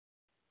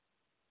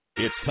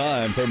It's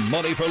time for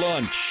Money for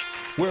Lunch,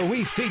 where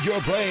we feed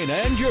your brain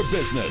and your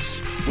business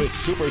with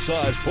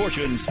supersized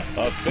portions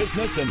of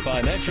business and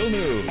financial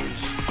news.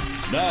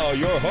 Now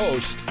your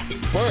host,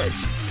 Bert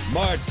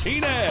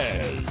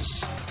Martinez.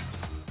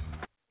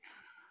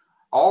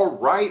 All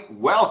right,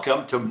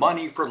 welcome to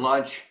Money for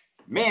Lunch.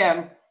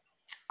 Man,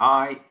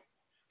 I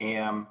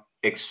am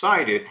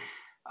excited.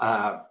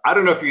 I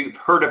don't know if you've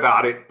heard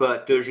about it,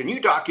 but there's a new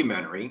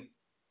documentary,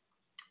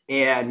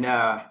 and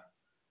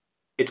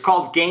it's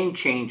called Game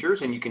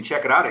Changers, and you can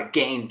check it out at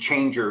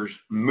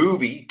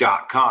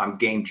GameChangersMovie.com,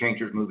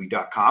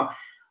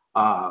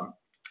 GameChangersMovie.com.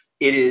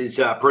 It is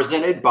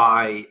presented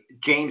by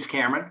James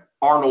Cameron,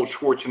 Arnold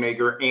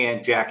Schwarzenegger,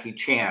 and Jackie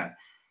Chan.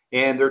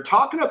 And they're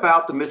talking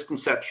about the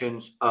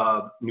misconceptions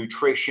of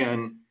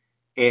nutrition,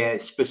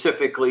 and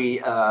specifically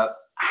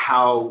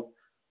how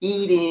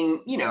eating,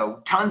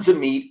 tons of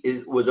meat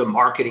was a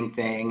marketing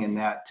thing, and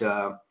that,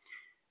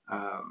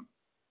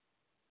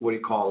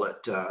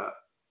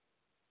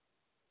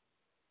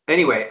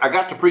 Anyway, I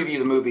got to preview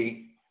the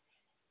movie.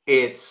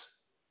 It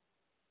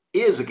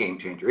is a game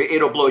changer.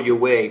 It'll blow you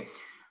away.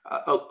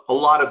 A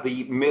lot of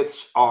the myths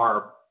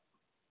are,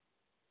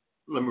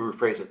 let me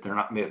rephrase it, they're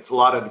not myths. A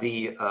lot of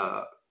the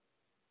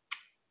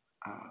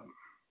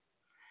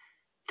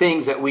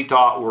things that we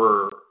thought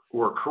were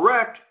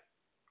correct,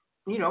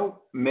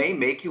 may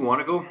make you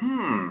want to go,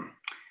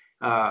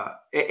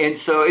 and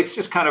so it's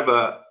just kind of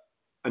a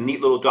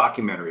neat little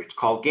documentary. It's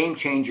called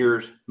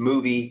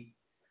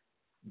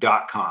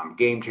GameChangersMovie.com,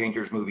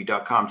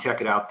 GameChangersMovie.com.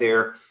 Check it out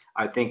there.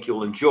 I think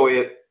you'll enjoy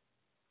it.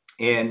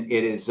 And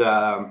it is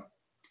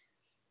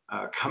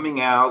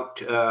coming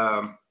out,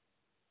 I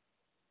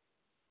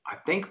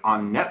think,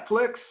 on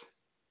Netflix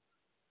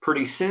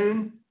pretty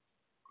soon.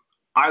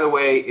 Either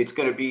way, it's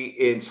going to be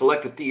in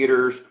selected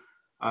theaters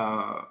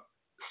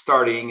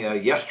starting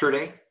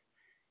yesterday.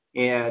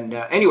 And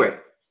anyway,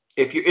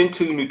 if you're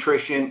into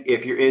nutrition,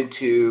 if you're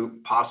into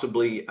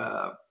possibly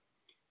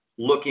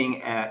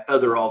looking at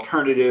other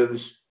alternatives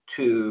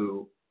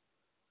to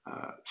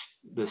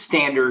the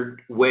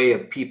standard way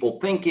of people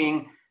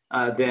thinking,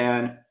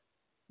 then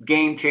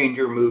Game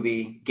Changer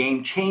Movie,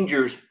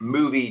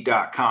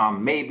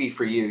 GameChangersMovie.com may be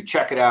for you.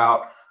 Check it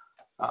out.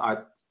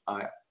 I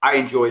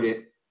enjoyed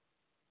it.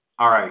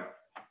 All right,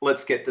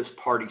 let's get this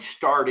party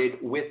started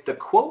with the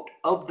quote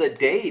of the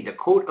day. The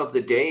quote of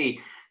the day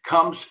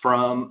comes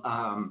from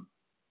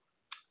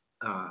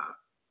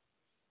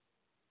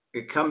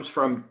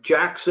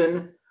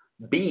Jackson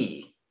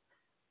B.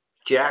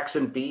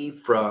 Jackson B.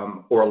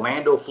 from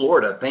Orlando,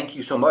 Florida. Thank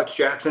you so much,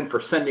 Jackson,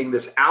 for sending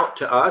this out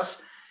to us.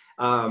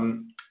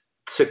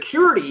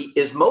 Security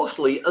is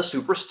mostly a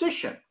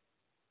superstition.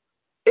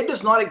 It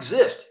does not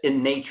exist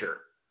in nature,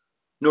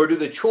 nor do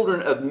the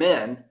children of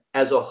men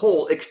as a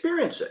whole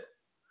experience it.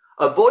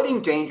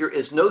 Avoiding danger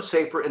is no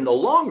safer in the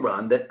long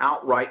run than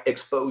outright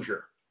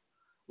exposure.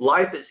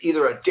 Life is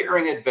either a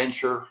daring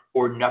adventure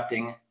or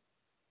nothing.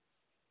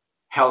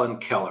 Helen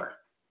Keller.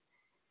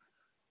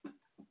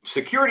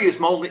 Security is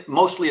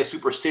mostly a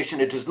superstition.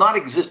 It does not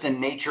exist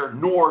in nature,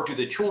 nor do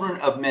the children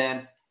of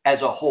men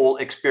as a whole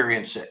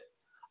experience it.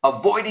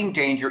 Avoiding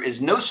danger is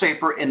no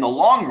safer in the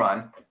long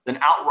run than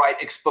outright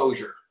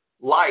exposure.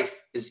 Life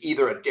is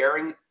either a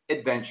daring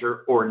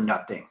adventure or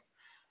nothing.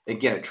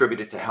 Again,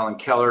 attributed to Helen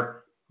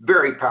Keller.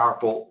 Very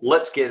powerful.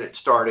 Let's get it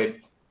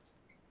started.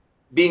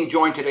 Being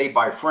joined today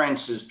by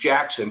Francis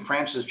Jackson.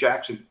 Francis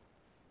Jackson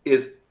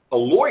is a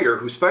lawyer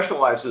who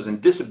specializes in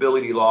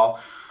disability law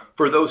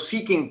for those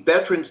seeking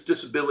veterans'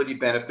 disability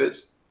benefits,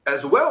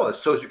 as well as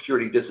Social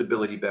Security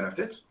disability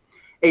benefits.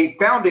 A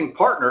founding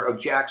partner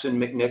of Jackson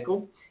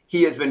McNichol,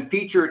 he has been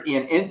featured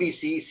in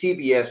NBC,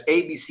 CBS,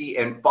 ABC,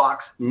 and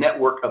Fox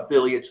network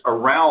affiliates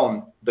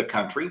around the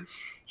country.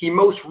 He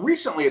most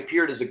recently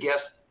appeared as a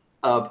guest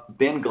of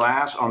Ben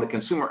Glass on the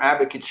Consumer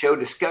Advocate Show,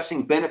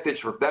 discussing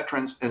benefits for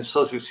veterans and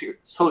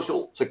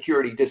Social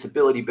Security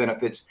disability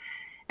benefits,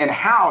 and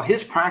how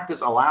his practice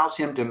allows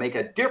him to make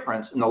a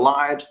difference in the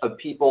lives of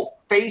people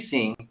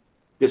facing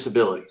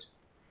disabilities.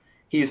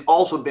 He's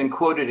also been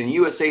quoted in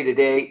USA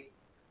Today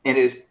and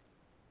is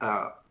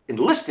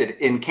enlisted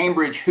in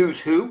Cambridge Who's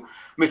Who.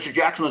 Mr.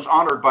 Jackson was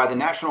honored by the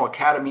National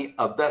Academy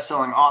of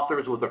Best-Selling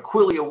Authors with a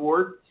Quilly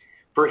Award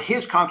for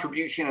his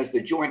contribution as the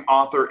joint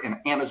author in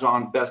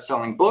Amazon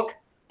best-selling book,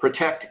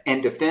 Protect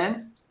and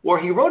Defend, where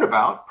he wrote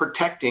about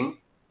protecting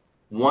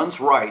one's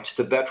rights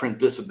to veteran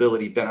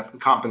disability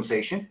benefit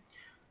compensation.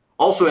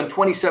 Also in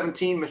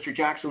 2017, Mr.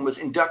 Jackson was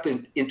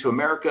inducted into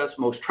America's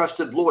Most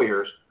Trusted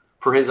Lawyers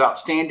for his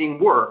outstanding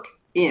work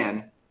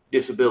in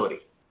disability.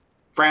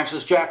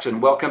 Francis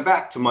Jackson, welcome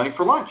back to Money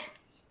for Lunch.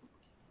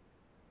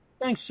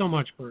 Thanks so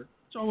much, Bert.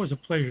 It's always a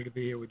pleasure to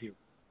be here with you.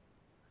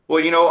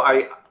 Well,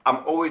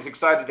 I'm always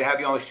excited to have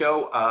you on the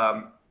show.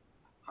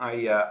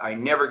 I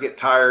never get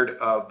tired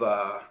of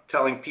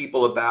telling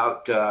people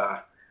about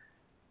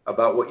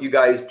what you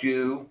guys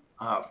do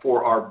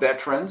for our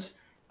veterans.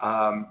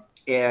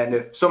 And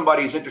if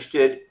somebody's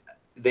interested,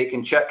 they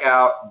can check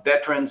out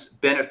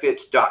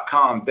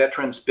veteransbenefits.com,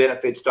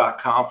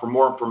 veteransbenefits.com for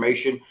more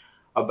information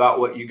about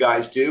what you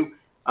guys do.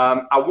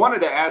 I wanted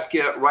to ask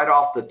you right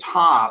off the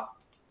top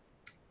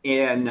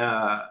and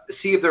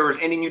see if there was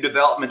any new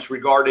developments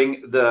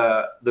regarding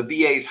the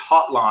VA's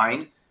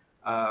hotline.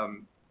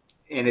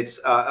 And it's,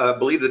 I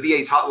believe the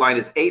VA's hotline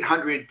is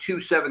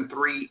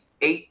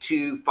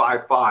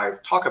 800-273-8255.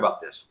 Talk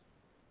about this.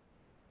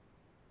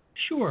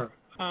 Sure.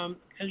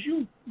 As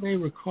you may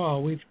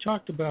recall, we've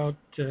talked about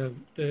the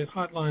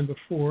hotline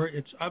before.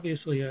 It's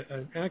obviously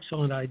an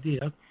excellent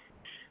idea.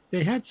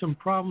 They had some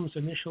problems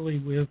initially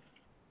with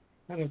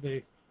kind of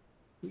the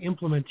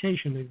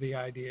implementation of the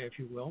idea, if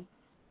you will.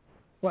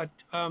 But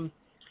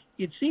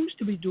it seems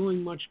to be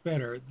doing much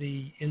better.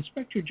 The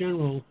Inspector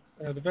General,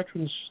 the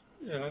Veterans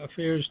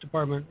Affairs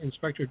Department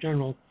Inspector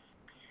General,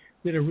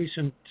 did a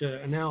recent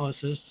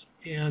analysis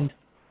and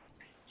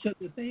said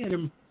that they had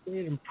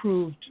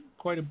improved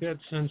quite a bit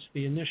since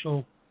the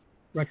initial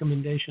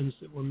recommendations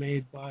that were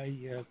made by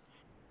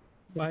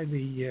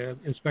the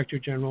Inspector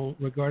General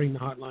regarding the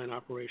hotline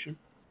operation.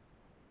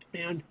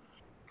 And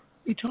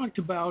he talked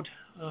about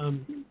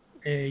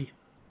a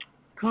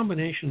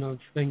combination of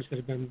things that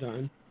have been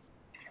done.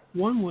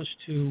 One was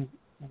to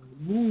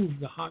move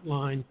the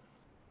hotline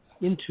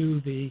into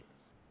the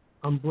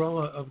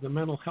umbrella of the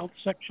mental health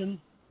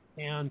section,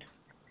 and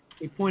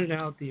he pointed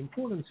out the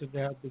importance of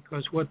that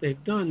because what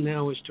they've done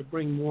now is to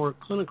bring more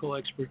clinical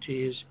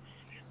expertise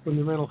from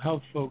the mental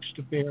health folks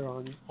to bear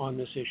on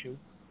this issue.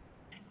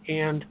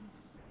 And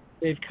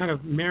they've kind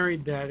of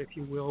married that, if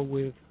you will,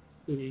 with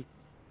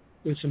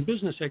some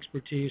business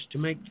expertise to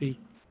make the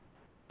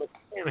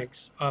mechanics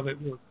of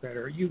it work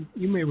better. You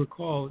may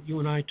recall, you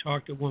and I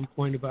talked at one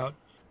point about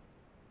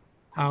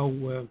how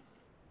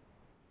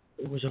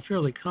it was a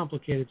fairly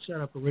complicated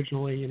setup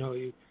originally. You know,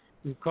 you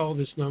call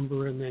this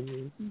number and then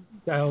you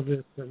dial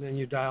this and then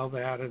you dial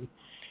that, and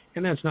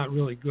that's not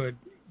really good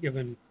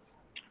given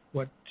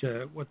what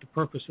the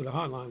purpose of the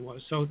hotline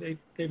was. So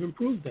they've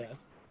improved that,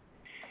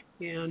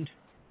 and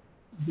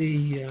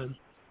they've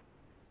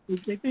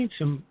made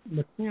some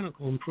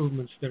mechanical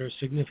improvements that are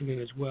significant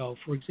as well.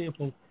 For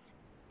example,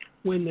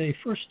 when they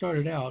first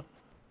started out,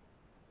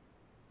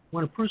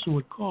 when a person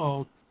would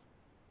call,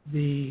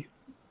 the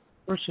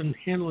person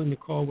handling the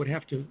call would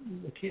have to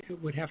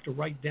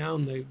write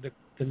down the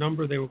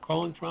number they were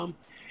calling from,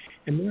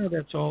 and now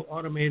that's all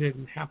automated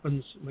and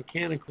happens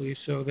mechanically,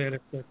 so that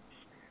if the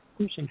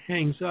person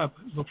hangs up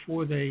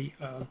before they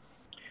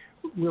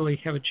really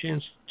have a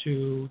chance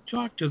to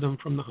talk to them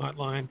from the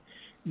hotline,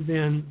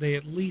 then they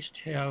at least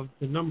have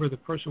the number the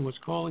person was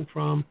calling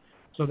from,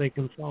 so they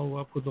can follow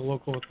up with the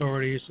local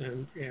authorities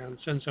and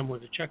send someone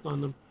to check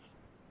on them.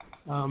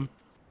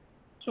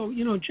 So,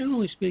 you know,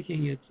 generally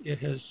speaking, it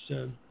has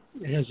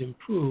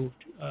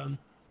improved,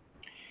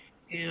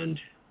 and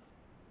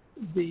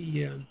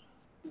the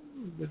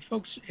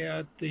folks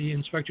at the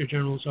Inspector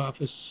General's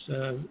office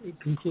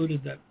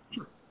concluded that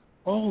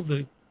all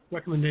the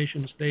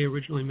recommendations they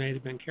originally made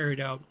have been carried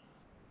out,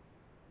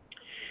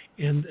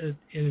 and it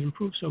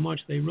improved so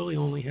much they really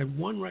only had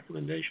one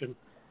recommendation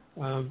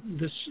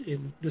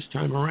this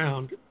time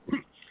around,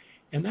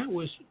 and that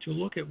was to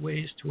look at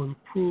ways to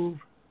improve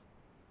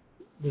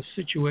the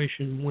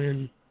situation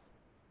when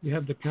you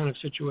have the kind of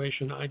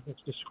situation I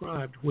just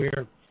described, where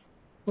a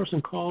person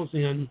calls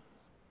in,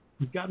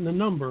 you've gotten the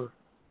number,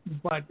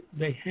 but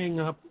they hang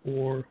up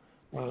or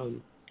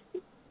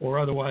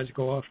otherwise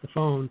go off the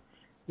phone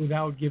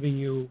without giving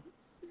you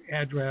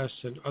address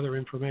and other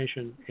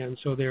information, and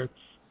so they're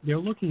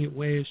looking at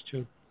ways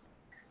to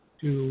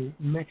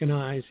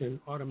mechanize and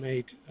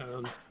automate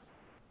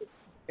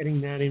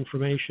getting that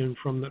information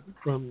from the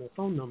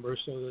phone number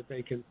so that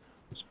they can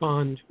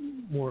respond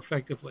more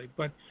effectively.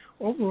 But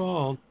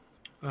overall,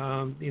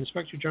 the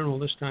Inspector General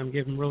this time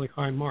gave them really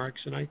high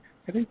marks, and I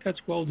think that's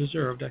well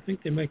deserved. I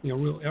think they're making a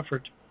real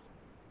effort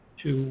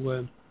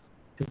to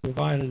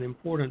provide an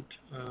important,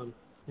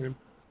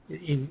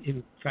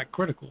 in fact,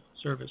 critical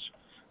service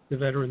to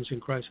veterans in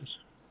crisis.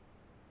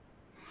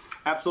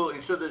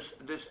 Absolutely. So this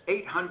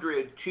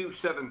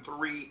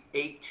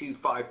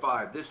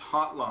 800-273-8255, this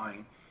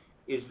hotline,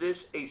 is this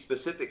a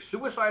specific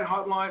suicide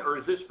hotline, or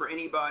is this for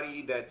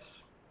anybody that's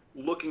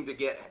looking to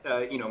get,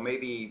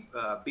 maybe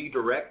be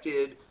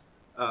directed?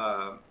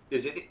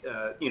 Is it,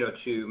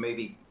 to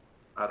maybe,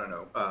 I don't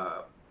know,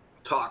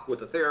 talk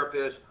with a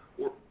therapist,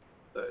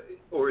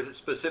 or is it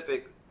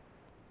specific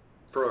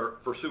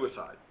for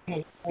suicide?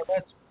 Well,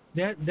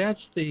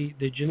 that's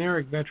the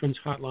generic veterans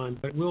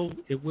hotline, but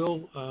it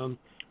will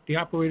the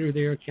operator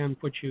there can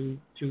put you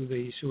to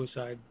the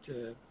suicide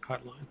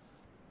hotline.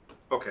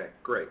 Okay,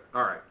 great.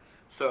 All right.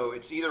 So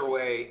it's either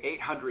way,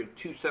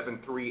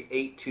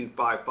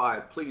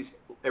 800-273-8255. Please,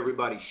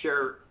 everybody,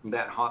 share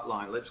that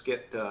hotline. Let's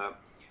get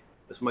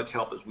as much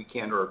help as we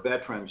can to our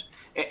veterans.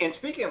 And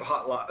speaking of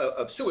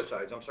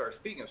suicides,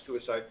 speaking of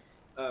suicide,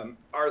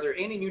 are there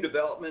any new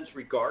developments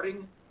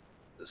regarding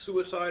the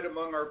suicide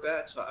among our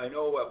vets? I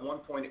know at one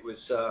point it was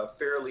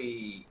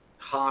fairly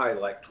high,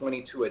 like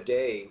 22 a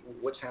day.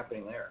 What's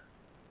happening there?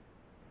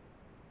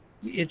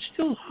 It's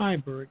still high,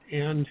 Bert,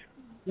 and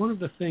one of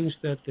the things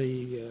that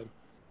the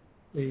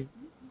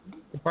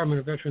Department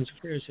of Veterans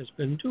Affairs has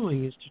been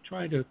doing is to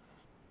try to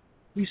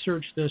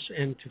research this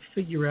and to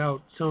figure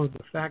out some of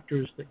the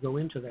factors that go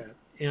into that.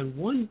 And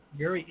one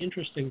very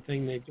interesting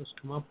thing they've just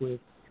come up with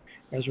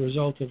as a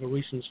result of a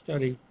recent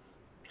study,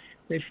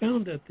 they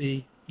found that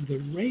the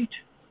rate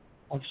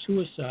of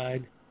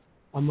suicide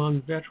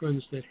among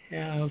veterans that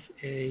have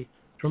a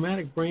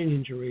traumatic brain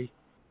injury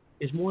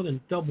is more than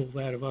double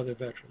that of other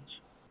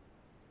veterans.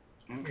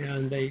 Okay.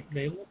 And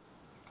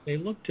they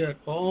looked at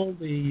all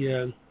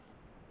the,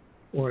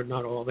 or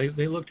not all,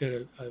 they looked at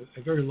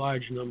a very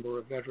large number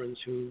of veterans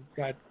who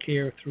got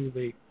care through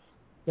the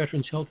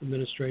Veterans Health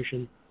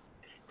Administration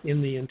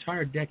in the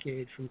entire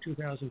decade from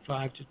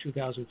 2005 to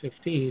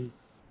 2015,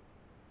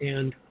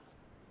 and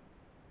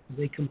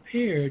they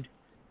compared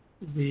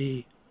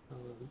the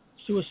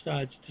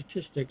suicide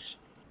statistics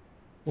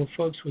for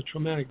folks with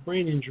traumatic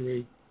brain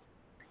injury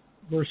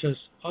versus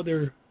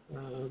other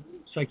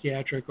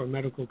psychiatric or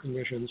medical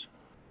conditions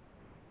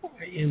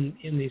in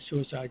these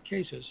suicide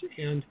cases.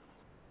 And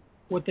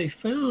what they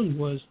found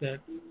was that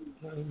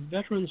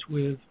veterans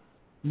with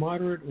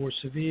moderate or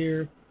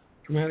severe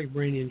traumatic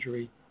brain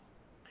injury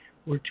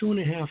were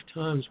 2.5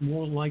 times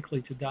more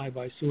likely to die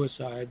by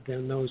suicide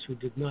than those who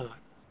did not.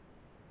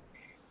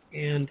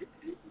 And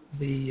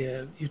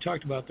you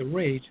talked about the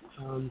rate.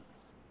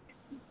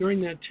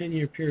 During that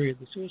 10-year period,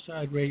 the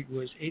suicide rate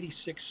was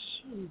 86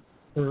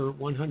 per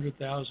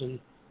 100,000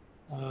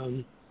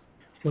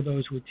 for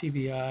those with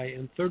TBI,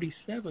 and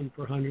 37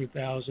 per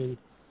 100,000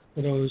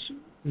 for those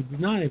who do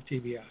not have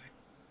TBI.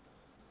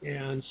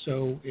 And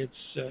so it's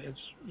as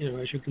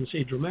you can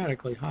see,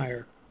 dramatically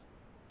higher.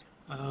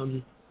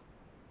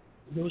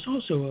 There was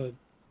also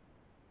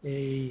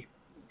a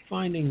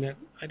finding that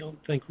I don't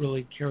think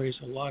really carries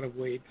a lot of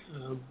weight,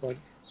 but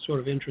sort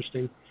of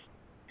interesting.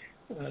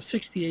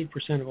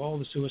 68% of all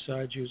the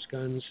suicides use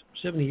guns.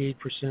 78%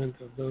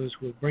 of those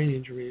with brain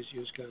injuries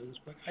use guns.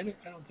 But I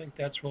don't think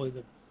that's really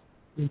the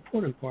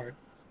important part.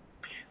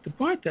 The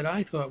part that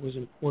I thought was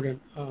important,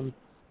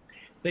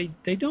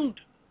 they don't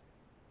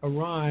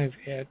arrive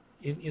at,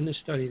 in this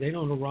study, they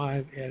don't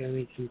arrive at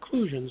any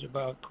conclusions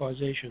about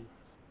causation,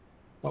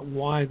 about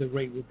why the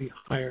rate would be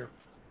higher.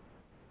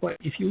 But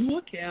if you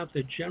look at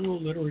the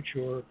general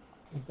literature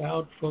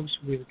about folks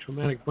with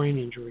traumatic brain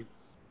injury,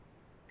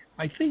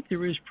 I think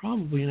there is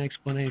probably an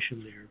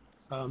explanation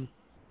there.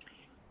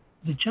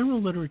 The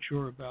general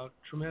literature about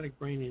traumatic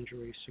brain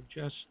injury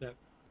suggests that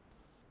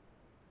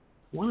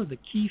one of the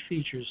key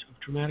features of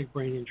traumatic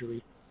brain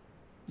injury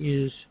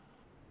is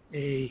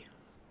a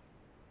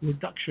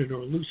reduction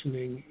or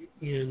loosening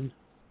in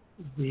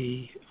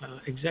the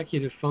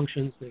executive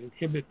functions that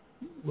inhibit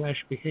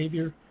rash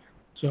behavior.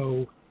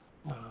 So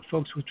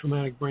folks with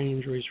traumatic brain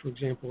injuries, for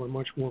example, are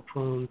much more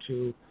prone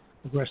to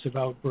aggressive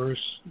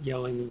outbursts,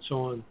 yelling, and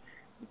so on,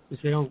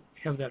 because they don't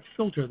have that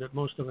filter that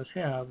most of us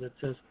have that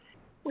says,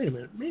 wait a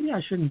minute, maybe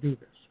I shouldn't do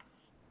this.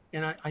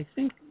 And I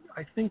think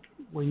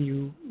when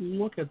you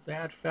look at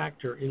that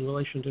factor in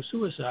relation to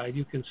suicide,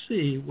 you can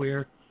see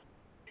where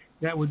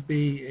that would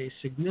be a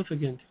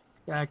significant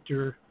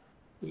factor,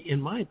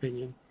 in my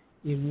opinion,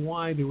 in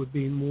why there would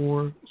be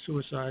more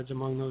suicides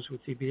among those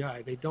with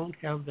TBI. They don't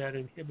have that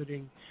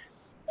inhibiting,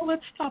 well,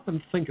 let's stop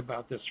and think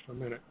about this for a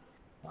minute,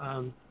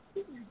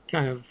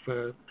 kind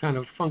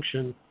of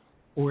function,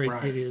 or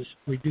right. It is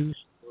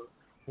reduced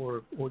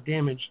or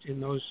damaged in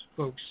those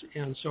folks.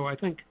 And so I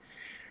think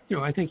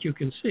you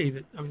can see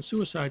that,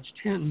 suicides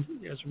tend,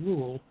 as a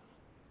rule,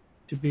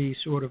 to be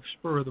sort of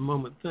spur of the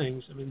moment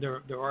things.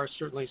 There are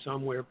certainly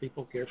some where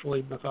people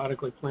carefully,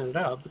 methodically plan it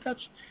out, but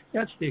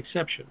that's the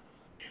exception.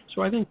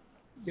 So I think,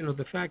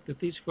 the fact that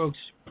these folks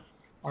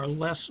are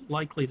less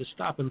likely to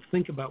stop and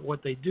think about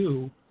what they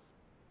do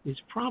is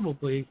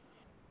probably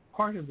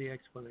part of the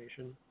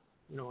explanation.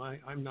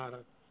 I'm not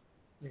a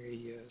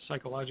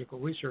psychological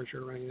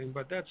researcher or anything,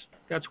 but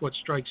that's what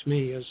strikes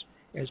me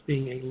as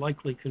being a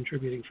likely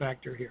contributing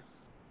factor here.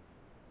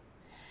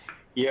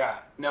 Yeah,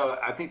 no,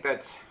 I think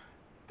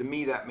to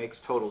me that makes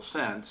total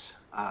sense.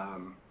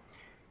 And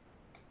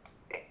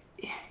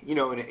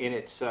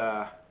it's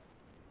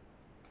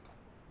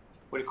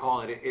what do you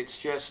call it? It's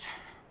just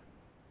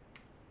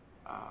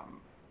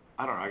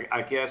I don't know.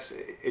 I guess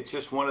it's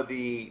just one of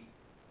the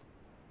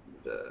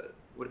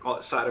what do you call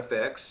it? Side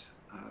effects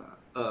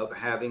of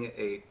having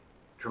a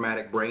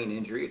traumatic brain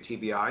injury, a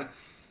TBI,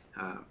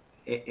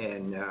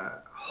 and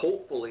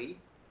hopefully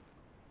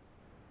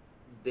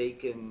they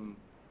can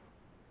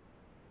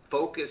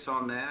focus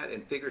on that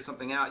and figure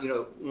something out.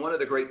 One of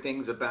the great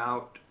things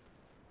about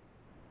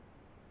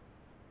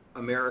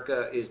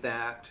America is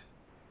that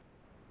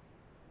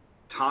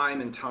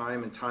time and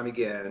time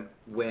again,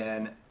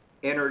 when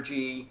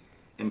energy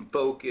and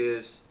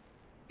focus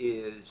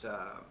is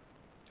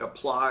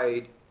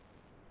applied,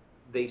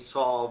 they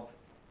solve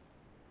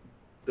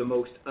the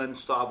most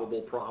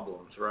unsolvable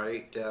problems,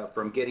 right?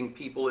 From getting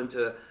people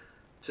into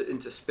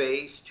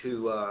space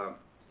to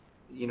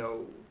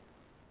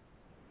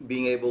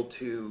being able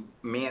to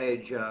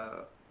manage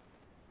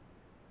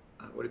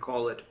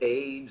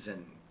AIDS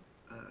and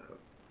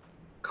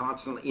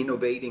constantly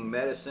innovating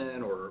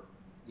medicine or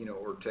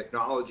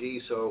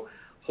technology. So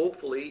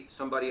hopefully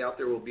somebody out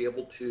there will be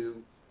able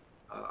to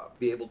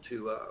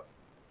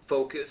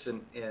focus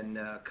and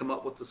come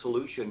up with a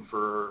solution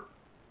for,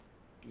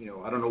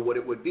 I don't know what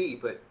it would be,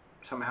 but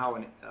somehow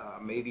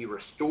maybe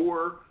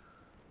restore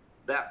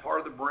that part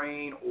of the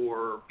brain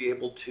or be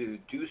able to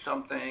do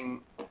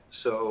something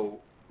so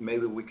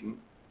maybe we can,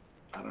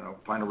 I don't know,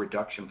 find a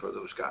reduction for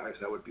those guys.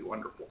 That would be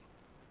wonderful.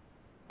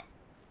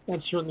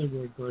 That's certainly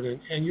very good.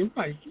 And you're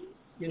right.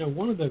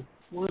 One of the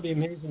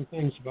amazing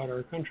things about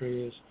our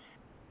country is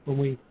when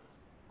we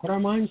put our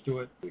minds to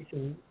it, we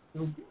can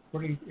do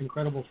pretty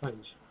incredible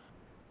things.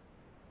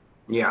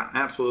 Yeah,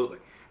 absolutely.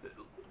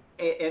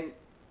 And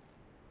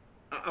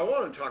I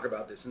want to talk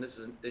about this, and this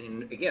is,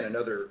 again,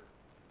 another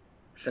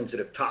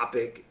sensitive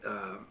topic.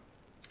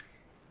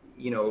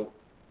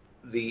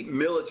 The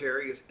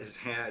military has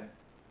had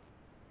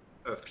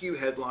a few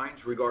headlines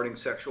regarding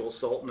sexual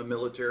assault in the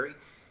military.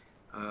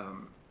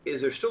 Is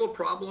there still a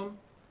problem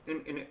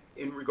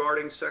in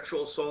regarding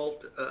sexual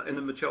assault in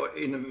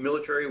the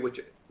military, which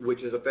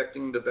is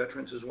affecting the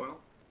veterans as well?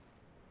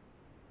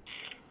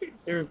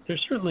 There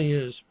certainly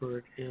is,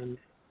 Bert, and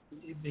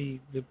the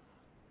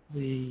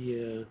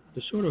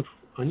sort of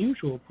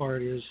unusual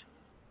part is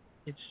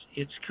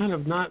it's kind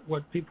of not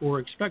what people were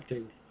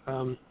expecting.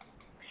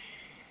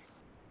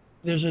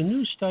 There's a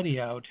new study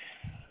out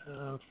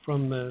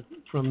from the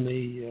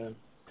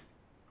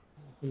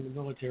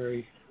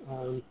military,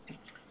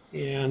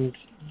 and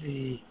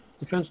the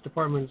Defense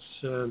Department's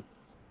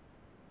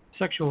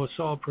Sexual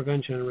Assault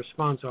Prevention and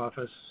Response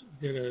Office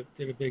did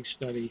a big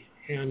study,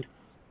 and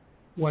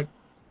what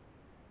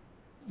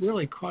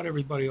really caught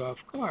everybody off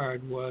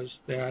guard was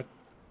that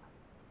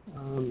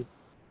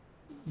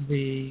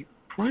the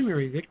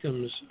primary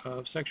victims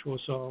of sexual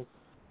assault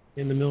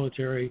in the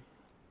military,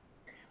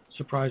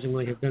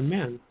 surprisingly, have been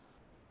men.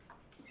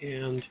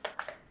 And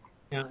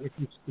if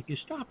you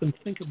stop and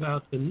think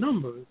about the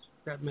numbers,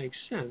 that makes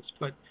sense.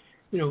 But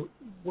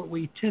what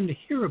we tend to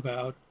hear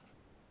about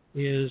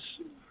is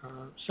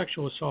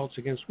sexual assaults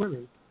against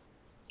women.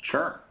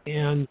 Sure.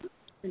 And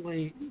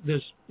certainly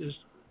there's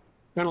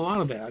been a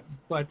lot of that,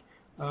 but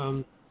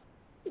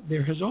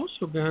there has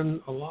also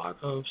been a lot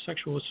of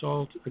sexual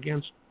assault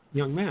against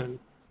young men,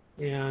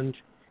 and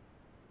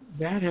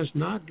that has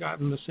not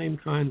gotten the same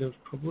kind of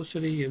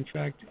publicity. In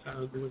fact,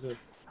 there was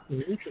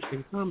an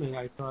interesting comment,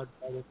 I thought,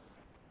 by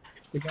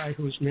the guy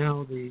who's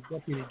now the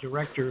deputy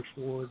director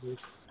for the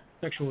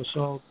Sexual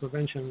Assault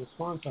Prevention and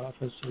Response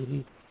Office,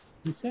 and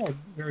he said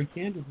very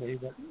candidly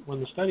that when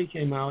the study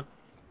came out,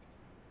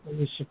 it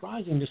was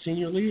surprising to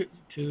senior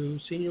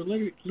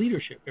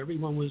leadership.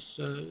 Everyone was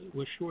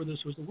sure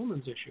this was a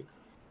woman's issue,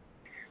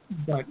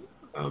 but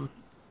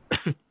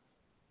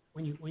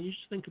when you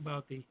just think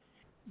about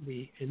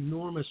the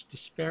enormous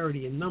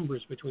disparity in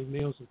numbers between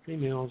males and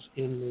females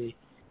in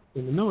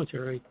the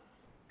military,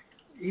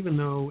 even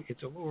though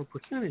it's a lower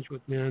percentage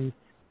with men,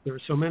 there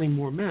are so many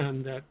more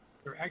men that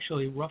there are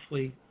actually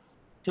roughly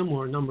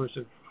similar numbers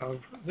of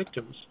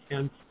victims.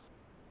 And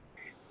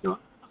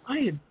I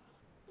had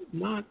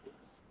not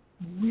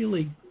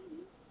really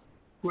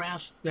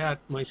grasped that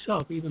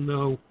myself, even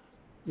though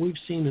we've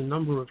seen a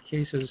number of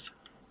cases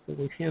that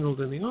we've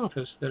handled in the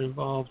office that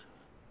involved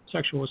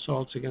sexual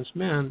assaults against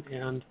men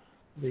and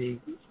the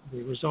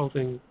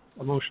resulting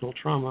emotional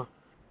trauma.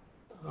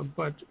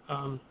 But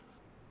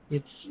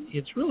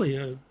it's really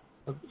a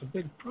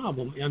big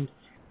problem, and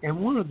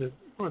one of the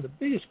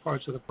biggest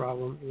parts of the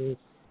problem is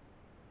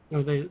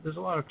there's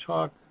a lot of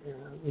talk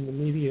in the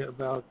media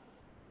about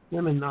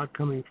women not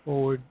coming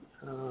forward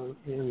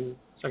in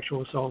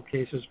sexual assault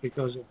cases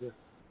because of the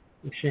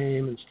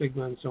shame and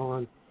stigma and so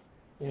on,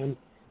 and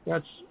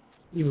that's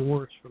even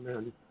worse for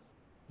men.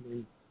 I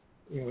mean,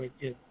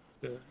 it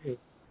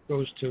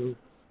goes to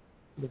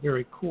the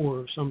very core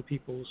of some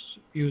people's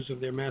views of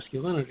their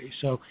masculinity.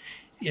 So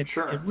it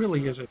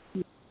really is a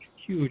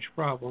huge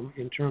problem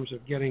in terms of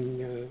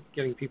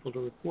getting people to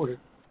report it.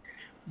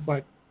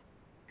 But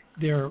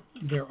there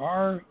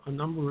are a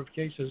number of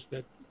cases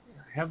that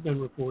have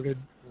been reported,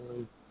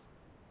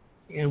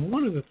 and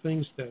one of the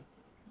things that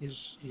is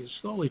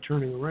slowly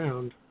turning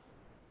around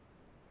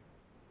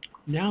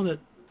now that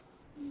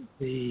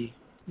the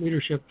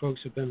leadership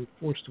folks have been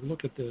forced to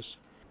look at this,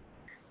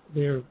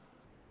 they're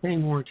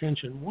paying more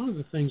attention. One of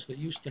the things that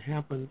used to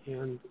happen,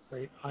 and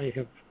I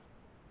have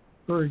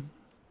heard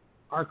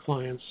our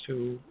clients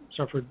who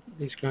suffered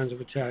these kinds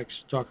of attacks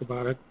talk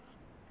about it,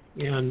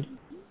 and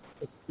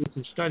the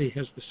recent study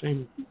has the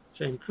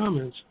same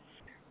comments,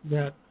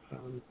 that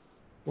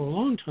for a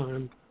long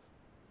time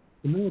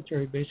the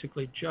military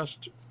basically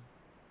just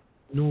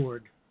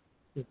ignored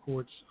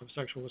reports of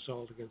sexual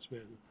assault against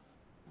men.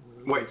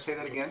 Wait, say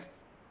that again?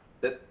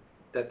 That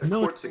the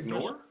courts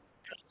ignore?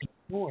 Just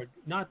ignored,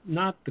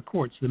 not the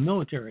courts, the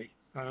military.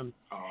 So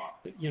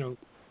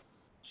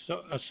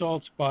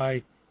assaults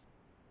by,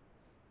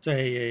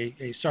 say,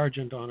 a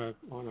sergeant on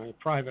a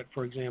private,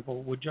 for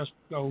example, would just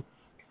go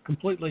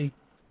completely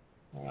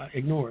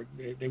ignored.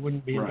 They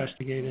wouldn't be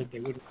investigated. They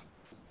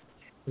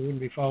wouldn't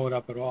be followed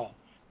up at all.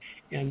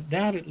 And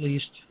that, at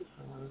least,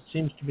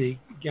 seems to be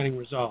getting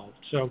resolved.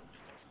 So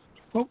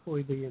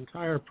hopefully the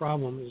entire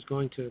problem is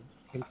going to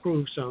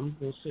improve some.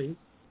 We'll see.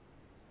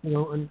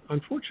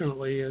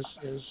 Unfortunately, as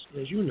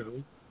you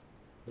know,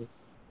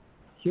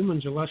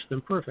 humans are less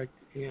than perfect,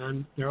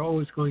 and there are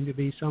always going to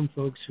be some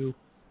folks who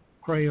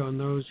prey on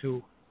those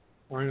who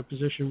are in a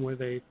position where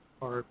they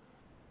are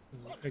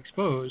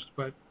exposed.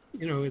 But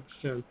it's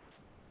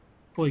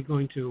hopefully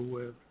going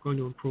to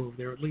improve.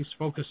 They're at least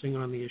focusing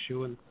on the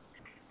issue, and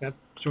that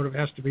sort of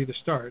has to be the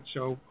start.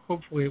 So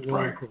hopefully it will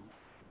improve.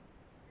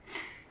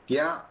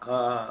 Yeah,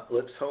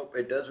 let's hope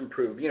it does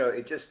improve.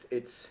 It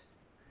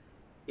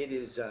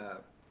is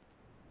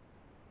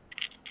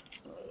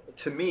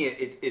to me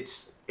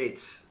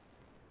it's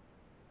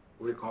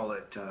what do you call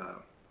it?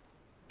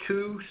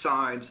 Two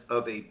sides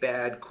of a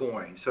bad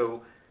coin.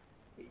 So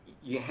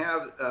you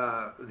have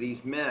these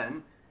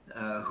men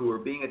who are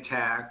being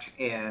attacked,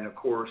 and of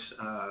course,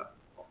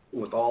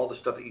 with all the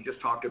stuff that you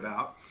just talked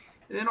about.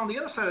 And then on the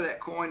other side of that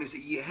coin is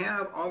that you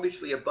have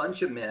obviously a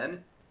bunch of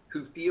men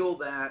who feel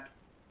that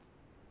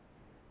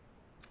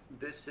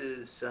this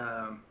is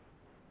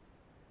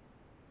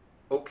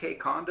okay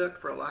conduct,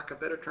 for lack of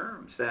better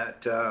terms,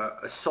 that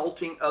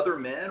assaulting other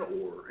men,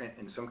 or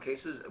in some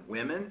cases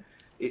women,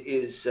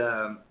 is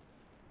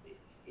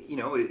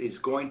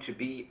going to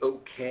be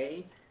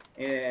okay.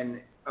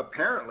 And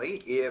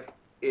apparently,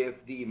 if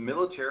the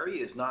military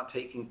is not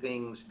taking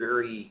things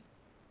very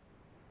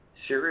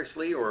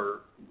seriously,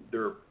 or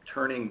they're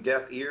turning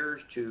deaf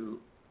ears to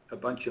a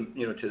bunch of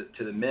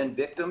to the male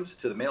victims,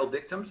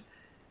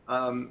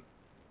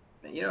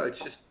 it's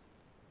just,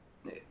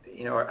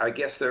 I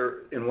guess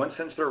they're, in one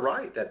sense, they're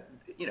right that,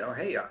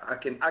 hey,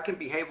 I can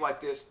behave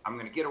like this. I'm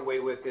going to get away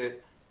with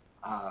it.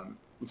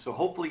 And so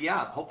hopefully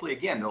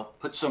again, they'll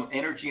put some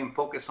energy and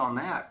focus on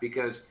that,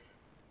 because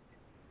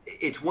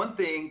it's one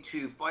thing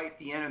to fight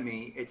the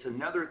enemy. It's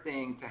another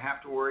thing to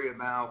have to worry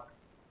about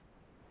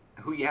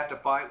who you have to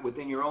fight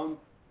within your own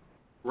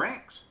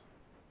ranks.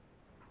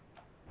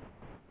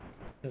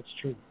 That's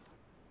true.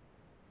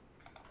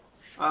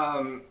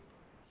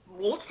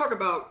 Well, let's talk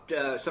about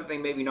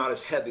something maybe not as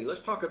heavy.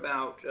 Let's talk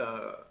about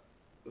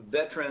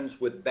veterans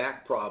with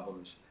back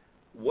problems.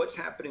 What's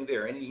happening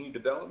there? Any new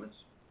developments?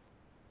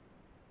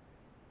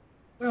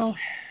 Well,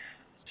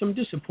 some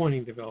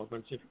disappointing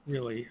developments,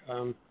 really.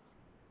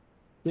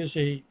 There's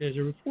a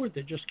report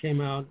that just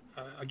came out,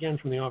 again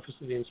from the Office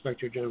of the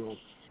Inspector General,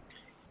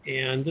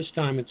 and this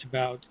time it's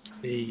about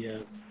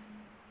the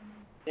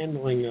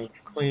handling of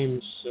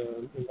claims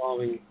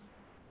involving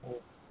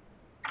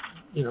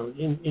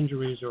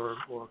injuries or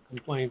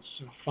complaints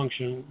of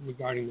function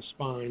regarding the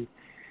spine.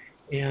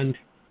 And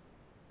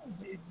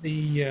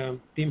the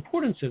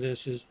importance of this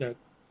is that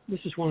this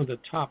is one of the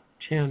top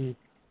 10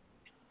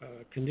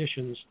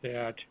 conditions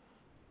that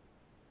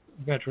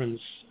veterans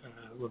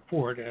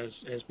report as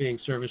being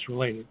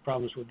service-related,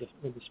 problems with the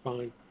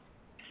spine.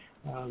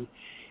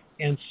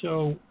 And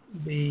so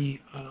the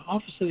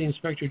Office of the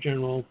Inspector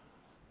General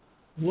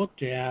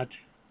looked at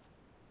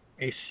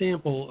a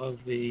sample of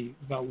the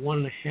about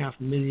 1.5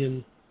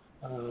 million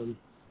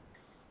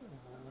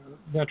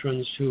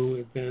veterans who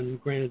have been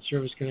granted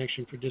service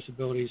connection for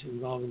disabilities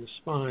involving the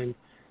spine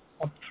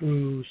up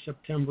through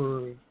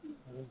September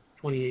of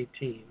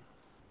 2018.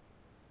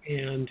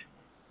 And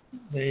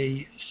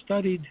they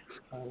studied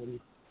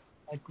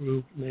that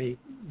group, and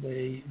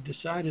they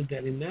decided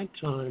that in that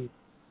time,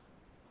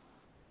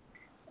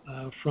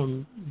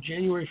 from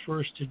January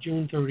 1st to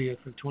June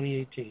 30th of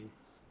 2018,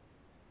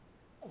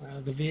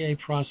 the VA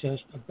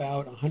processed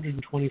about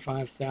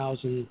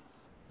 125,000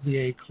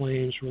 VA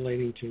claims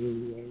relating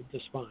to the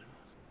spine.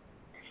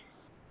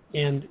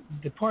 And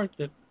the part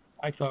that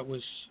I thought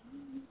was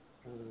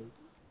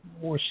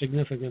more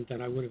significant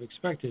than I would have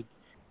expected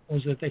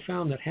was that they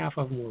found that half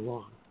of them were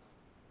wrong.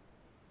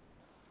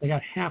 They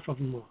got half of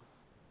them wrong.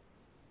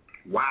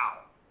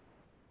 Wow.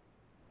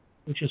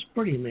 Which is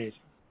pretty amazing.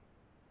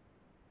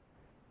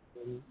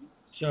 And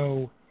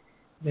so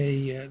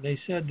they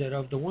said that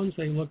of the ones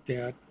they looked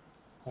at,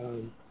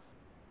 the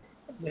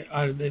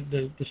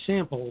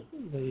sample,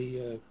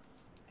 the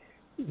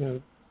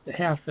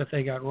half that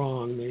they got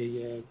wrong,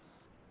 the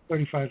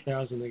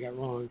 35,000 they got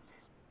wrong,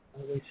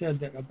 they said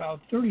that about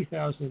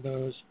 30,000 of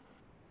those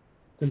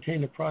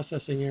contained a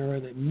processing error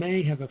that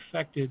may have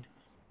affected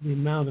the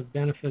amount of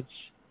benefits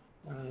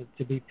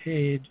to be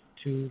paid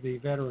to the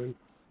veteran,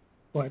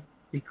 but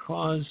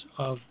because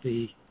of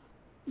the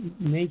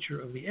nature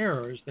of the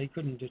errors, they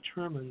couldn't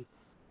determine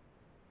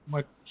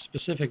what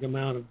specific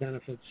amount of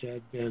benefits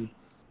had been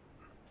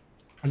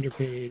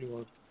underpaid, or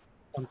in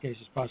some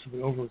cases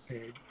possibly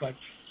overpaid. But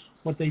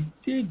what they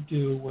did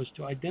do was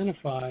to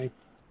identify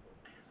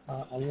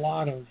a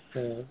lot of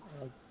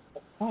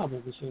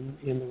problems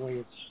in the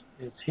way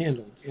it's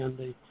handled,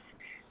 and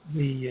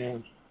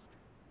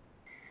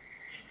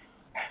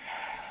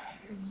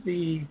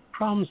the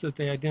problems that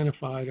they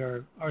identified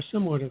are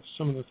similar to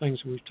some of the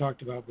things we've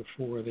talked about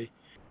before. The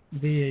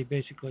VA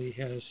basically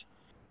has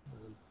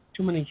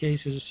too many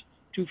cases,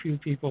 too few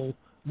people,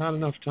 not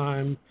enough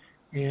time,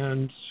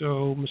 and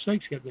so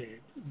mistakes get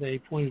made. They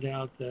pointed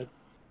out that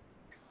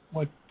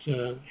what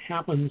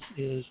happens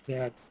is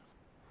that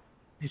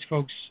these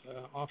folks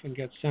often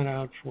get sent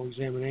out for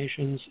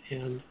examinations,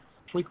 and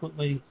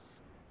frequently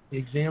the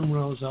exam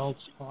results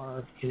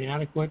are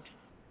inadequate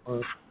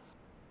or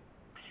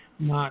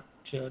not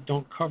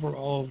don't cover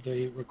all of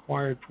the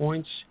required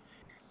points,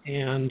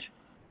 and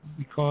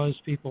because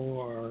people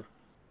are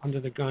under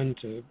the gun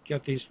to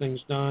get these things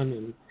done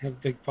and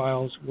have big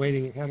files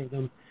waiting ahead of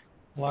them,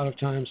 a lot of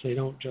times they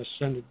don't just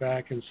send it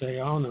back and say,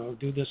 oh no,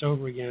 do this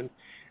over again.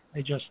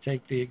 They just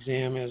take the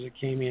exam as it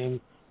came in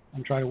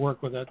and try to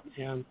work with it,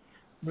 and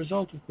the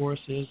result, of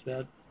course, is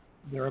that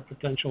there are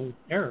potential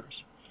errors.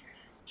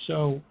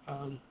 So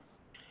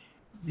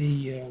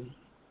the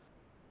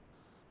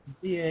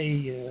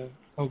VA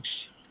folks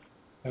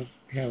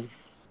have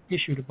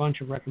issued a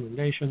bunch of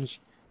recommendations,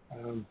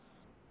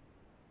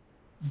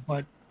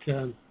 but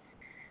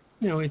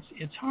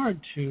it's hard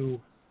to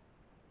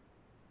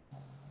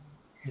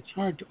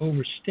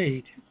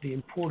overstate the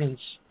importance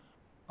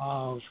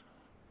of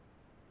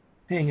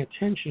paying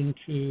attention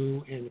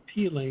to and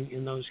appealing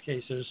in those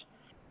cases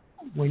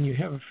when you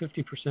have a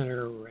 50%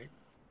 error rate.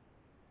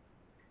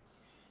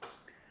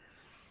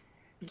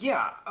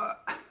 Yeah, and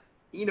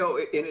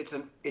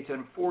it's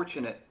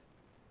unfortunate.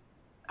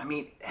 I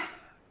mean,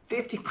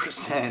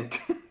 50%.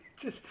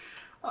 Just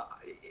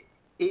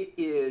it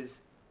is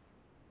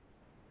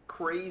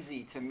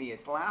crazy to me.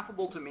 It's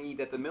laughable to me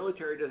that the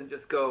military doesn't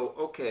just go,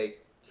 okay,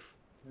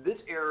 this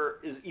error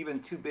is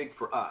even too big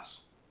for us.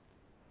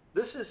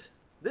 This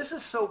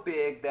is so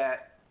big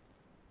that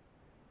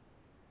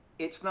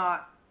it's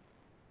not,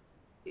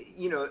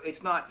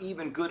 it's not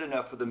even good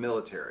enough for the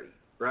military,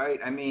 right?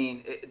 I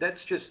mean, that's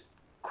just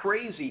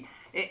crazy.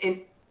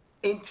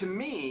 And to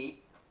me,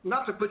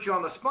 not to put you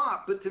on the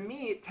spot, but to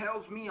me it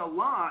tells me a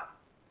lot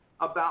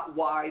about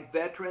why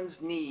veterans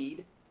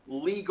need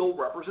legal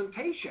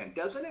representation,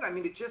 doesn't it? I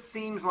mean, it just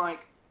seems like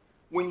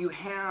when you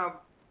have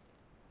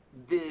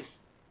this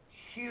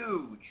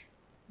huge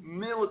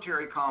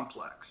military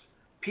complex,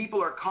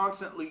 people are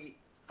constantly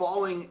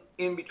falling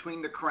in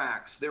between the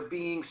cracks. They're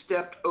being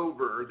stepped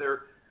over.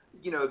 They're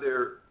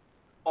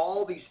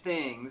all these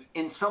things,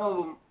 and some of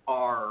them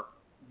are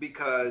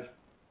because,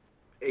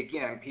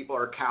 again, people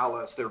are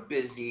callous. They're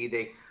busy.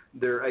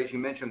 They're, as you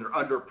mentioned, they're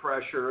under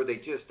pressure. They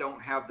just don't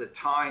have the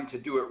time to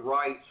do it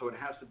right, so it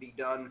has to be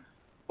done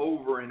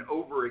over and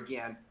over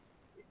again.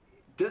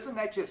 Doesn't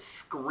that just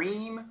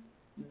scream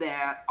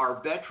that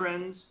our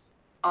veterans,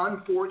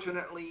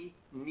 unfortunately,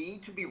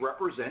 need to be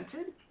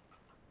represented?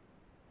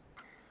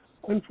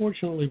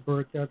 Unfortunately,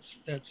 Bert, that's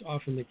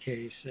often the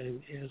case,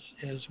 and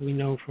as we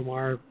know from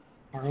our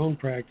own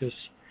practice,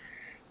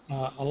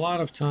 a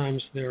lot of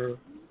times there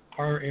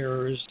are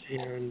errors,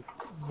 and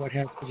what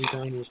has to be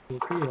done is to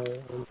appeal.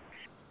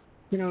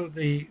 And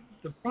the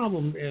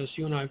problem, as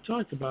you and I have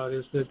talked about,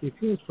 is that the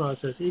appeals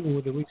process, even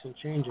with the recent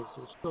changes,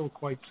 is still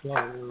quite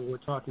slow. We're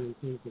talking in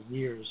terms of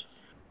years,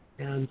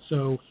 and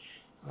so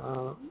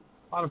a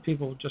lot of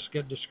people just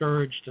get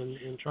discouraged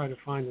and try to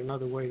find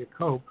another way to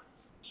cope.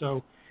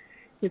 So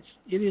it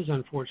is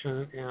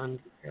unfortunate, and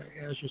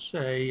as you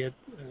say,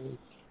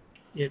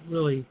 it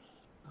really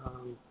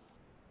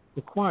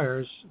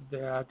requires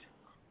that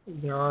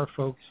there are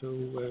folks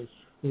who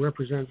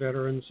represent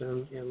veterans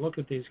and look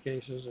at these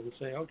cases and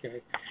say,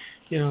 okay,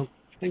 I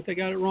think they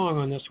got it wrong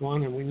on this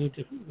one, and we need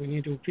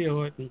to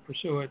appeal it and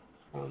pursue it.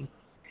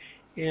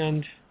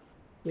 And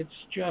it's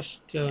just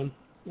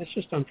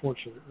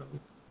unfortunate, really.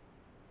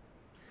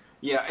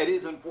 Yeah, it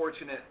is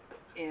unfortunate,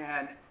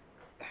 and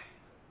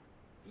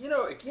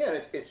again,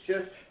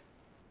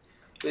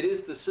 it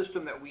is the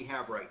system that we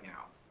have right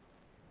now,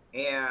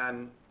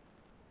 and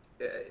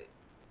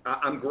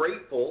I'm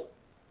grateful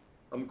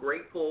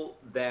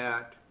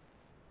that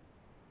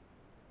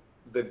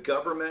the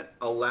government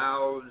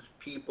allows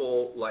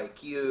people like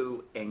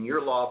you and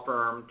your law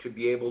firm to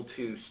be able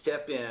to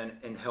step in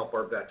and help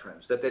our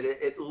veterans. That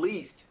at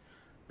least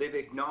they've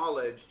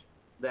acknowledged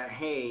that,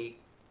 hey,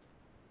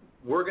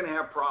 we're going to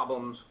have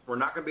problems. We're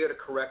not going to be able to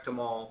correct them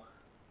all.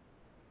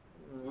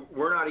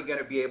 We're not going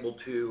to be able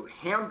to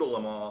handle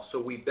them all, so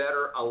we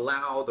better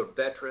allow the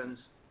veterans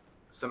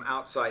some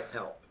outside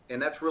help.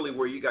 And that's really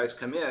where you guys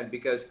come in,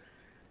 because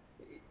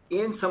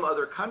in some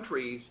other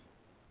countries,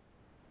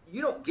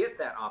 you don't get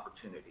that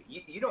opportunity.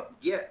 You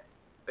don't get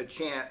a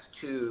chance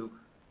to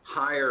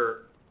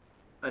hire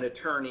an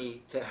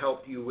attorney to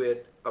help you with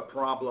a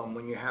problem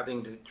when you're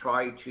having to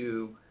try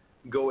to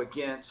go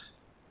against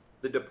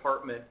the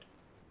department,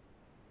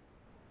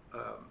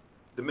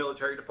 the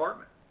military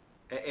department.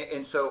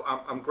 And so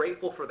I'm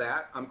grateful for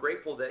that. I'm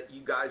grateful that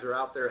you guys are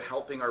out there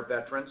helping our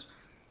veterans.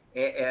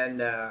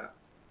 And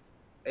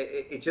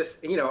it just,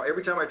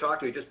 every time I talk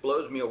to you, it just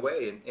blows me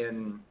away.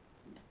 And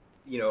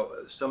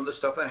some of the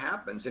stuff that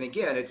happens. And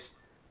again, it's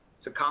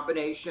a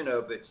combination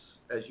of,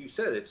 as you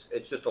said,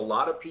 it's just a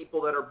lot of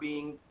people that are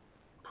being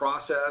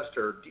processed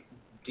or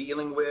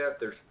dealing with.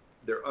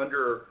 They're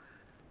under,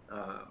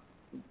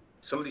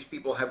 some of these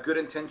people have good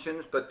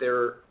intentions, but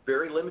they're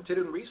very limited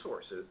in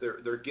resources.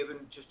 They're given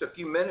just a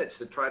few minutes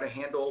to try to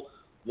handle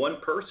one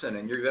person,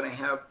 and you're going to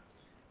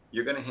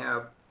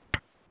have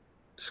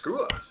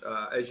screw ups.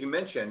 As you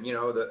mentioned,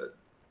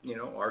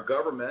 our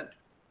government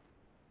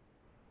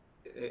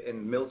and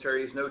the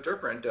military is no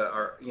different.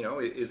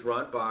 Is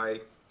run by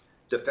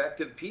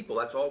defective people.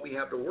 That's all we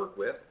have to work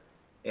with.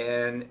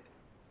 And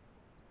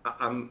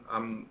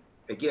I'm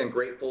again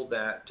grateful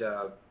that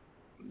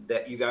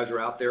you guys are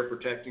out there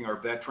protecting our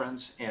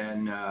veterans.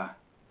 And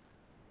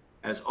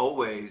as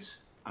always,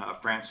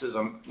 Francis,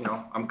 I'm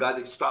glad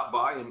that you stopped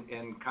by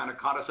and kind of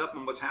caught us up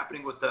on what's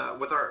happening with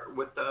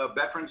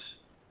veterans,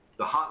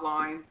 the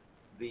hotline,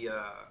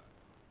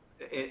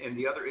 and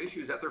the other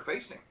issues that they're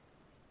facing.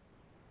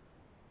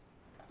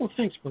 Well,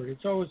 thanks, Bert.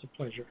 It's always a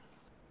pleasure.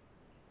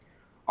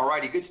 All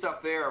righty, good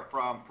stuff there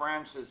from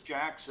Francis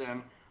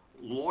Jackson,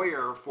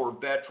 lawyer for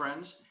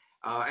veterans.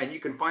 And you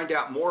can find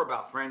out more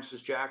about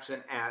Francis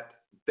Jackson at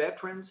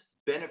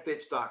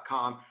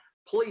veteransbenefits.com.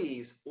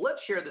 Please, let's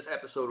share this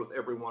episode with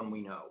everyone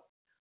we know.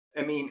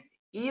 I mean,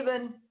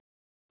 even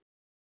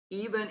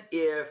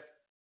if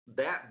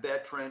that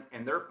veteran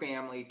and their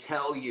family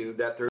tell you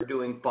that they're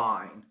doing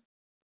fine,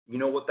 you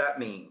know what that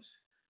means.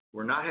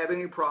 We're not having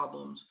any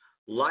problems.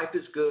 Life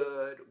is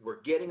good.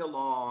 We're getting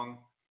along.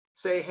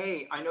 Say,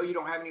 hey, I know you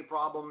don't have any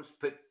problems,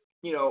 but,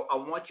 I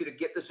want you to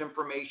get this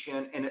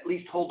information and at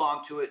least hold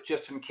on to it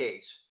just in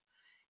case.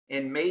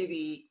 And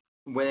maybe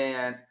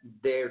when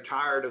they're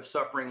tired of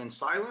suffering in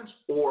silence,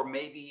 or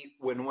maybe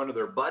when one of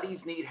their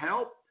buddies need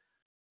help,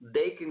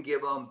 they can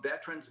give them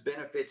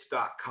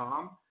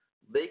veteransbenefits.com.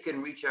 They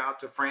can reach out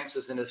to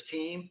Francis and his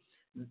team.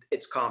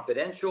 It's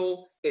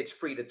confidential. It's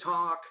free to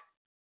talk.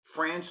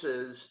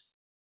 Francis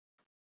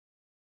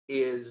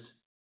is,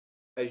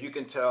 as you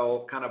can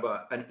tell, kind of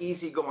an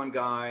easygoing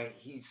guy.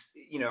 He's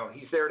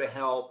there to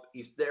help.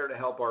 He's there to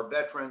help our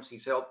veterans.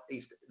 He's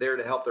there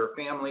to help their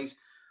families.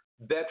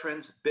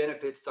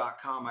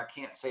 Veteransbenefits.com. I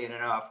can't say it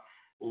enough.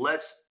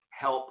 Let's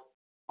help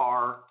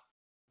our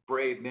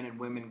brave men and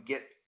women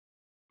get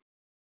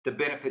the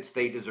benefits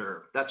they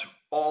deserve. That's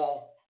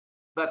all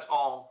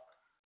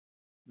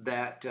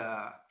that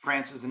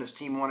Francis and his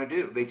team want to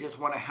do. They just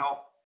want to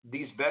help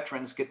these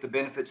veterans get the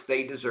benefits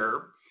they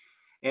deserve.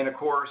 And, of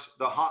course,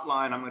 the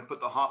hotline, I'm going to put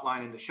the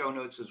hotline in the show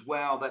notes as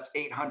well. That's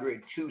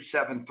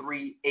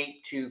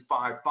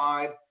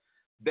 800-273-8255,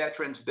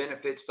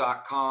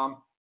 veteransbenefits.com.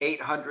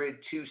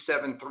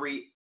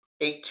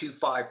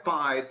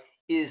 800-273-8255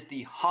 is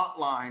the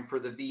hotline for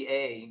the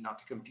VA, not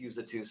to confuse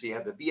the two. So you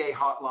have the VA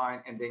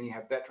hotline, and then you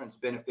have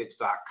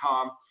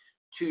veteransbenefits.com,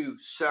 two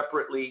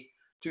separate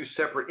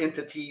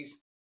entities.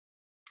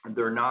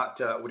 They're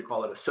not,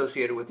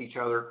 associated with each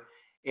other.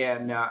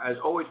 And as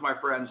always, my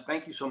friends,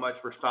 thank you so much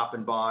for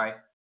stopping by.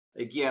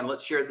 Again,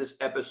 let's share this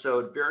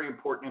episode. Very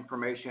important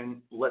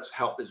information. Let's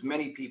help as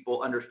many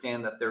people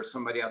understand that there's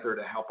somebody out there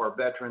to help our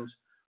veterans.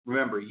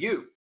 Remember,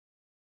 you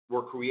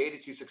were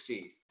created to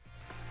succeed.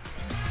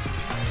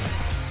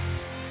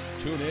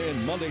 Tune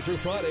in Monday through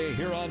Friday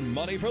here on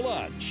Money for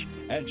Lunch.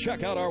 And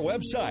check out our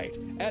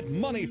website at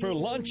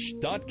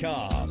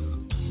moneyforlunch.com.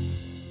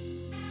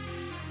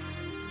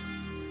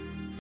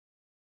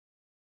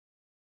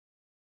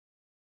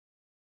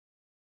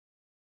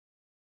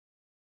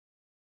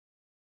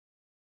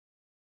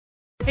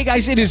 Hey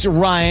guys, it is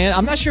Ryan.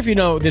 I'm not sure if you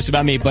know this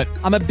about me, but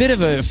I'm a bit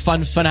of a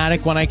fun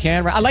fanatic when I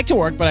can. I like to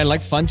work, but I like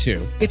fun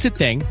too. It's a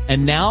thing.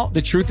 And now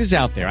the truth is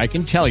out there. I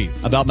can tell you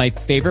about my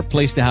favorite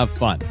place to have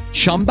fun.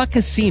 Chumba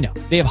Casino.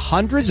 They have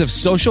hundreds of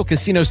social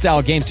casino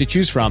style games to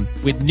choose from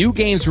with new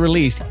games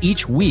released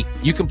each week.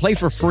 You can play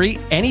for free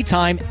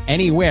anytime,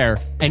 anywhere.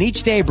 And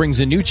each day brings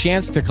a new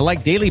chance to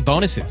collect daily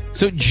bonuses.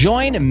 So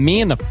join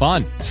me in the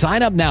fun.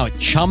 Sign up now at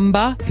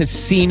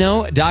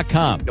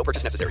ChumbaCasino.com. No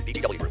purchase necessary.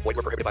 VGW Group. Void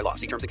where prohibited by law.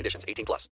 See terms and conditions. 18+.